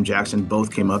Foxx and Sam Jackson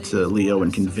both came up to Leo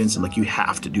and convinced him, like, you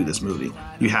have to do this movie.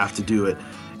 You have to do it.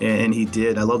 And he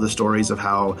did. I love the stories of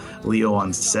how Leo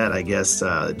on set, I guess,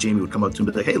 Jamie would come up to him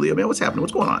and be like, hey, Leo, man, what's happening?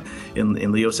 What's going on?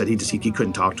 And Leo said he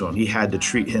couldn't talk to him. He had to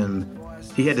treat him,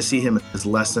 he had to see him as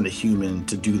less than a human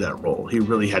to do that role. He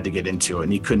really had to get into it.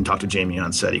 And he couldn't talk to Jamie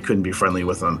on set. He couldn't be friendly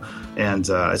with him. And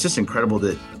it's just incredible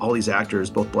that all these actors,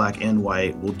 both black and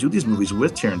white, will do these movies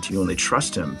with Tarantino and they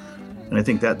trust him. And I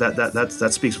think that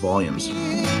speaks volumes.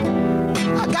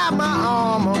 I got my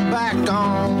armor back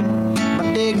on,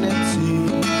 my dignity.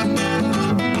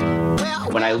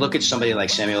 When I look at somebody like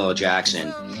Samuel L.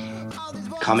 Jackson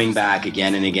coming back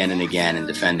again and again and again and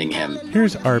defending him.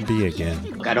 Here's RB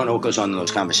again. I don't know what goes on in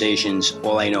those conversations.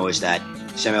 All I know is that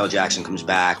Samuel L. Jackson comes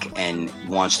back and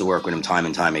wants to work with him time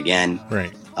and time again.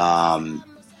 Right.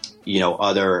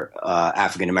 Other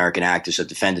African-American actors have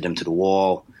defended him to the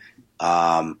wall.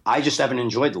 I just haven't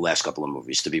enjoyed the last couple of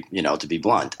movies, to be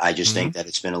blunt. I just think that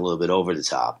it's been a little bit over the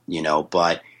top,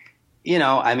 but,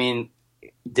 I mean,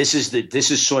 this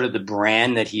is sort of the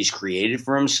brand that he's created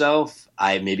for himself.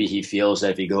 Maybe he feels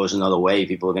that if he goes another way,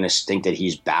 people are going to think that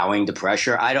he's bowing to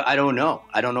pressure. I don't know.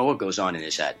 I don't know what goes on in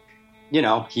his head.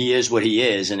 He is what he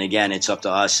is. And again, it's up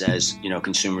to us as,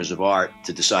 consumers of art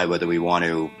to decide whether we want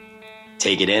to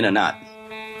take it in or not.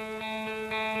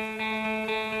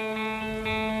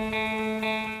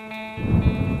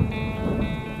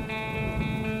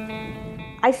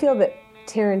 I feel that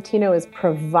Tarantino is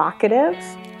provocative.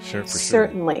 Sure, for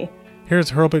certainly. Sure.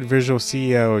 Here's Hurlbut Visual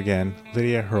CEO again,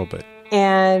 Lydia Hurlbut.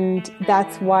 And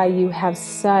that's why you have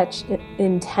such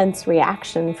intense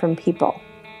reaction from people.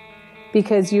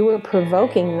 Because you were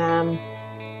provoking them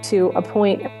to a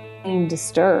point of being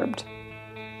disturbed.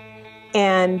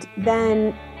 And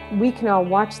then we can all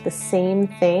watch the same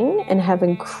thing and have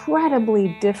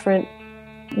incredibly different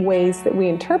ways that we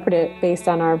interpret it based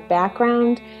on our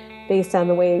background, based on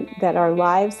the way that our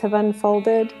lives have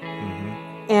unfolded. Mm-hmm.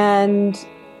 And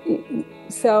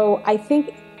so I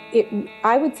think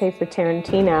I would say for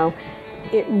Tarantino,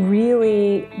 it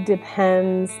really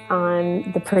depends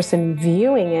on the person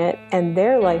viewing it and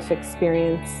their life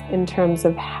experience in terms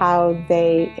of how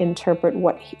they interpret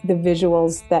the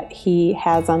visuals that he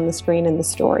has on the screen in the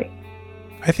story.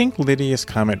 I think Lydia's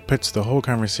comment puts the whole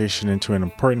conversation into an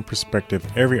important perspective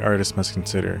every artist must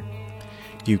consider.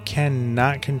 You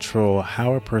cannot control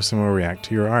how a person will react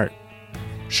to your art.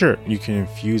 Sure, you can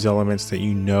infuse elements that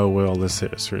you know will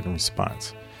elicit a certain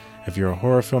response. If you're a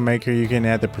horror filmmaker, you can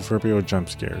add the proverbial jump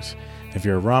scares. If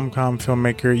you're a rom-com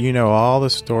filmmaker, you know all the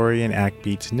story and act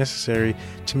beats necessary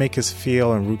to make us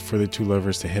feel and root for the two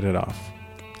lovers to hit it off.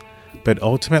 But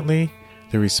ultimately,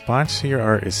 the response to your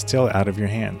art is still out of your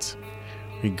hands,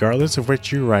 regardless of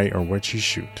what you write or what you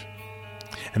shoot.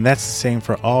 And that's the same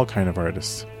for all kind of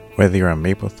artists. Whether you're on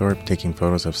Mapplethorpe taking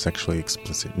photos of sexually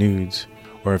explicit nudes,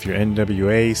 or if you're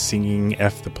NWA singing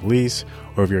F the Police,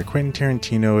 or if you're Quentin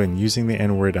Tarantino and using the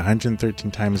N-word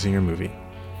 113 times in your movie.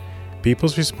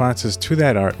 People's responses to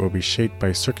that art will be shaped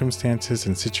by circumstances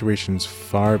and situations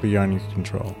far beyond your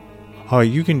control. All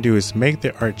you can do is make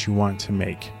the art you want to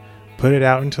make, put it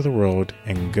out into the world,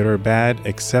 and good or bad,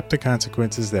 accept the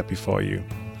consequences that befall you.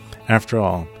 After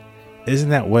all, isn't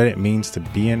that what it means to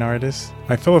be an artist?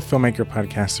 My fellow filmmaker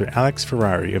podcaster Alex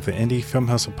Ferrari of the Indie Film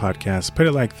Hustle podcast put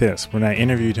it like this when I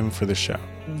interviewed him for the show.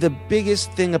 The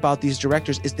biggest thing about these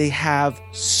directors is they have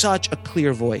such a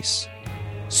clear voice,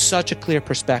 such a clear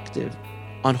perspective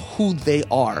on who they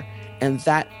are, and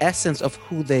that essence of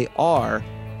who they are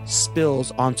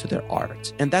spills onto their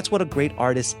art. And that's what a great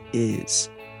artist is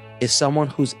someone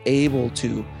who's able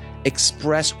to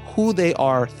express who they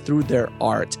are through their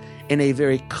art in a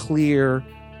very clear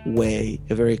way,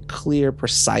 a very clear,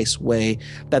 precise way,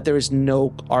 that there is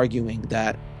no arguing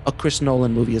that a Chris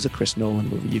Nolan movie is a Chris Nolan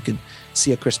movie. You can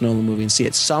see a Chris Nolan movie and see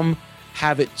it. Some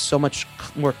have it so much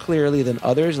more clearly than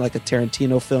others, like a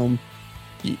Tarantino film.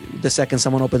 The second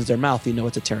someone opens their mouth, you know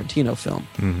it's a Tarantino film.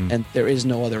 Mm-hmm. And there is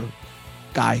no other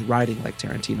guy writing like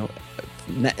Tarantino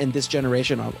in this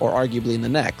generation or arguably in the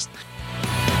next.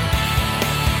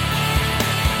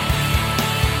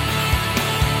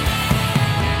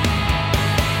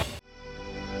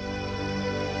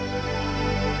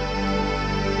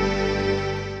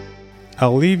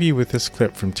 I'll leave you with this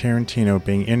clip from Tarantino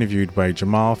being interviewed by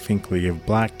Jamal Finkley of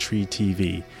Black Tree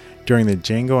TV during the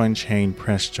Django Unchained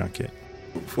press junket.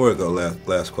 Before I go,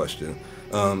 last question.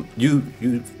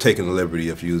 You've taken the liberty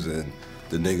of using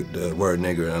the word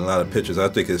nigger in a lot of pictures. I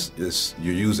think it's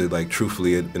you use it like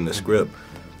truthfully in the script.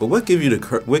 But what gave you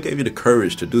the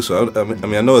courage to do so? I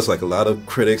mean, I know it's like a lot of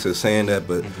critics are saying that,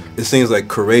 but it seems like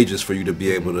courageous for you to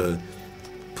be able to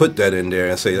put that in there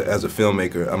and say, as a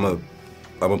filmmaker, I'm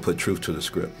gonna put truth to the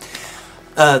script.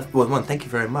 Well, one, thank you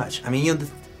very much. I mean,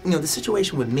 the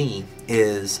situation with me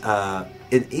is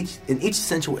in each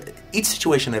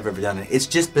situation I've ever done, it's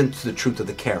just been the truth of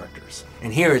the characters,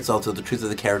 and here it's also the truth of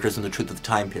the characters and the truth of the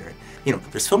time period.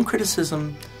 There's film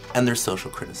criticism and there's social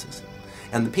criticism.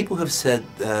 And the people who have said,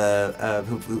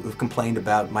 who've complained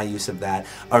about my use of that,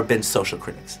 have been social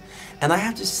critics. And I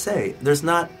have to say, there's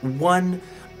not one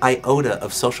iota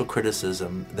of social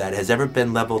criticism that has ever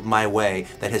been leveled my way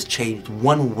that has changed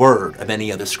one word of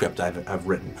any other script I've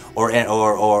written or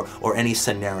any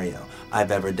scenario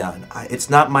I've ever done. It's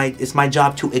my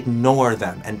job to ignore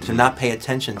them and to not pay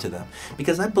attention to them,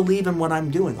 because I believe in what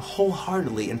I'm doing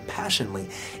wholeheartedly and passionately,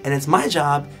 and it's my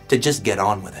job to just get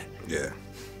on with it. Yeah.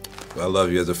 Well, I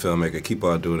love you as a filmmaker. Keep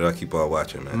on doing it. I'll keep on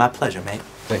watching, man. My pleasure, mate.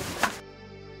 Thank you.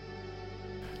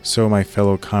 So, my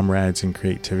fellow comrades in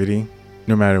creativity,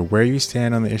 no matter where you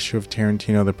stand on the issue of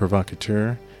Tarantino the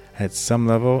Provocateur, at some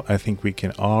level, I think we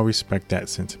can all respect that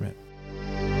sentiment.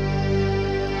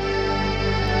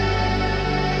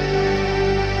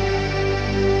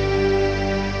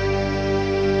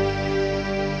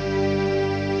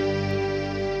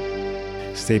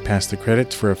 Stay past the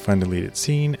credits for a fun deleted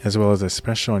scene, as well as a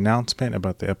special announcement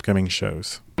about the upcoming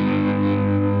shows.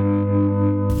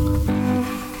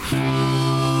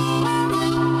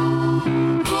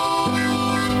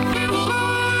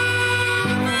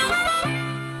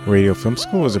 Radio Film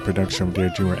School is a production of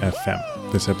Dear Dreamer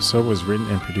FM. This episode was written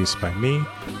and produced by me.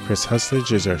 Chris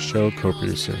Husledge is our show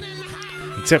co-producer.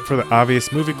 Except for the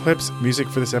obvious movie clips, music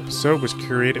for this episode was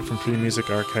curated from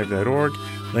freemusicarchive.org.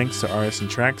 Links to artists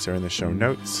and tracks are in the show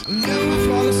notes. Never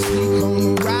fall asleep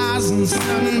on the rising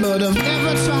sun, but I've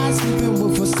never tried sleeping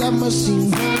with a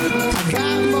submachine gun. I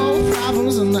got more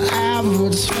problems than the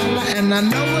average fella, and I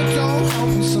know it don't help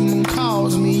when someone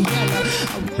calls me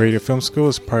yellow. Radio Film School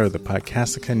is part of the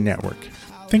Podcastica Network.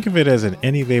 Think of it as an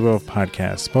any label of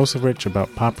podcasts, most of which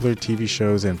about popular TV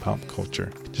shows and pop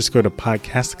culture. Just go to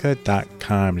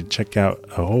podcastica.com to check out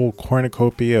a whole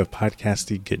cornucopia of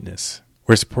podcasty goodness.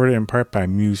 We're supported in part by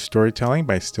Muse Storytelling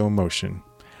by Still Motion.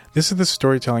 This is the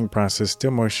storytelling process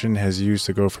Still Motion has used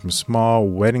to go from small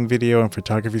wedding video and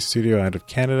photography studio out of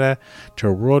Canada to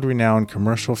a world-renowned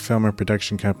commercial film and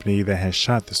production company that has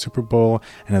shot the Super Bowl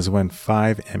and has won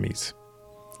 5 Emmys.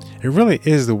 It really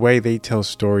is the way they tell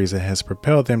stories that has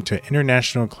propelled them to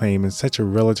international acclaim in such a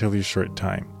relatively short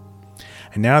time.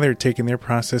 And now they're taking their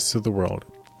process to the world.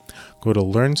 Go to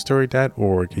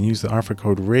learnstory.org and use the offer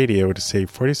code RADIO to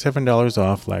save $47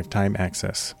 off lifetime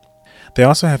access. They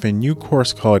also have a new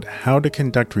course called How to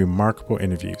Conduct Remarkable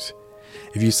Interviews.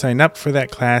 If you sign up for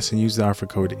that class and use the offer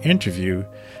code INTERVIEW,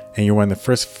 and you're one of the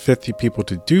first 50 people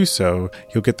to do so,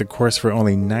 you'll get the course for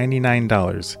only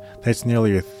 $99. That's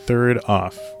nearly a third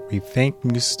off. We thank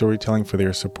Muse Storytelling for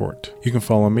their support. You can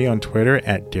follow me on Twitter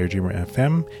at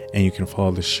DareDreamerFM, and you can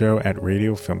follow the show at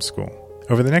Radio Film School.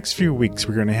 Over the next few weeks,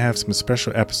 we're going to have some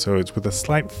special episodes with a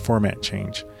slight format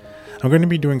change. I'm going to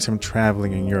be doing some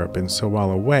traveling in Europe, and so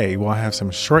while away, we'll have some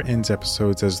short ends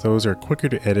episodes as those are quicker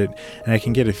to edit, and I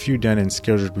can get a few done and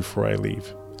scheduled before I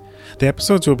leave. The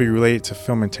episodes will be related to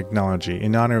film and technology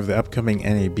in honor of the upcoming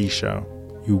NAB show.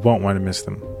 You won't want to miss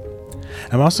them.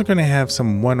 I'm also going to have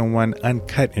some one-on-one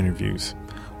uncut interviews.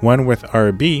 One with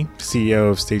RB, CEO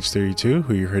of Stage 32,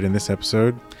 who you heard in this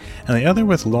episode, and the other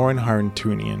with Lauren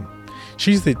Harntunian.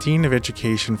 She's the Dean of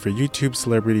Education for YouTube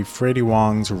celebrity Freddie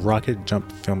Wong's Rocket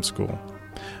Jump Film School.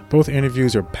 Both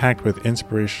interviews are packed with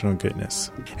inspirational goodness.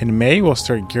 In May, we'll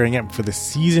start gearing up for the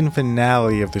season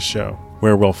finale of the show,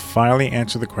 where we'll finally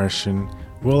answer the question,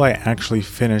 will I actually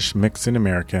finish Mixed in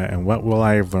America, and what will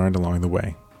I have learned along the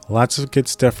way? Lots of good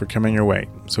stuff are coming your way,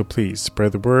 so please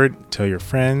spread the word, tell your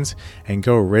friends, and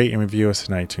go rate and review us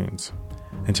on iTunes.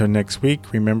 Until next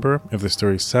week, remember, if the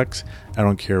story sucks, I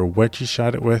don't care what you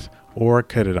shot it with or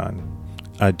cut it on.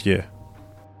 Adieu.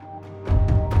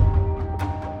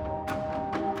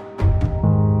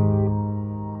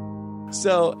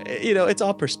 So, it's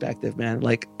all perspective, man.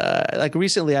 Like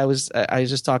recently I was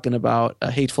just talking about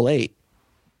Hateful Eight,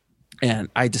 and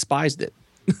I despised it.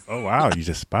 Oh, wow. You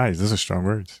despised. Those are strong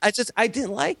words. I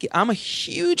didn't like it. I'm a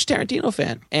huge Tarantino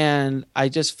fan, and I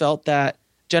just felt that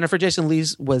Jennifer Jason Leigh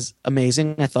was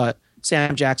amazing. I thought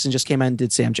Sam Jackson just came out and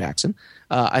did Sam Jackson.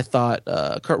 I thought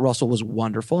Kurt Russell was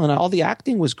wonderful, and all the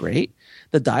acting was great.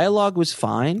 The dialogue was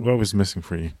fine. What was missing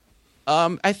for you?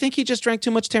 I think he just drank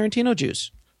too much Tarantino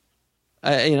juice.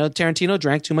 Tarantino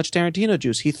drank too much Tarantino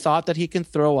juice. He thought that he can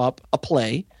throw up a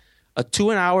play, a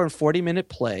 2 hour and 40-minute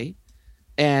play,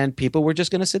 and people were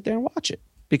just going to sit there and watch it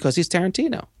because he's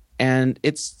Tarantino. And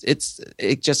it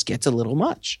just gets a little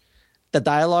much. The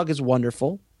dialogue is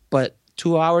wonderful, but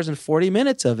 2 hours and 40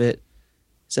 minutes of it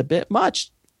is a bit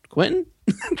much, Quentin.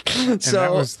 And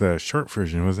that was the short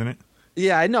version, wasn't it?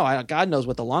 Yeah, I know. God knows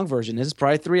what the long version is. It's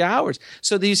probably 3 hours.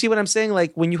 So do you see what I'm saying?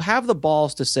 Like, when you have the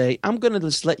balls to say, I'm going to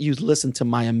just let you listen to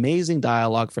my amazing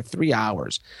dialogue for 3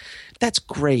 hours, that's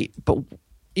great. But,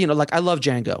 I love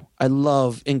Django. I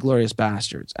love Inglourious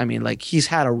Bastards. I mean, like, he's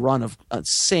had a run of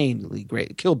insanely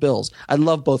great Kill Bills. I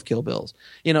love both Kill Bills.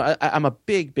 I'm a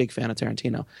big, big fan of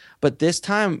Tarantino. But this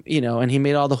time, and he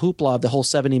made all the hoopla of the whole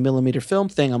 70 millimeter film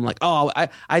thing. I'm like, oh,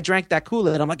 I drank that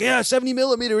Kool-Aid. I'm like, yeah, 70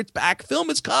 millimeter, it's back. Film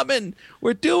is coming.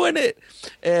 We're doing it.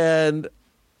 And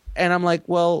I'm like,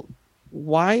 well,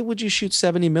 why would you shoot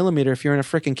 70 millimeter if you're in a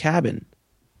freaking cabin?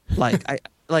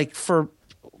 For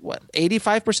what,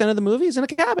 85% of the movie is in a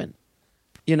cabin.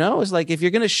 It's like, if you're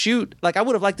going to shoot, like, I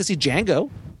would have liked to see Django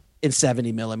in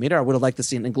 70 millimeter. I would have liked to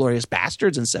see Inglourious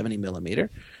Bastards in 70 millimeter.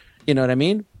 You know what I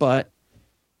mean? But,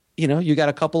 you got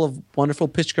a couple of wonderful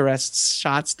picturesque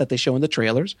shots that they show in the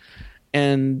trailers,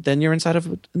 and then you're inside of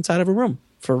a room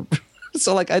for.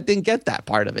 So, like, I didn't get that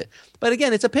part of it. But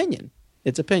again, it's opinion.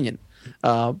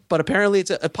 But apparently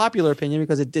it's a popular opinion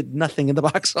because it did nothing in the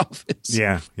box office.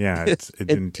 Yeah. It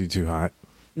didn't do too hot.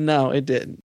 No, it didn't.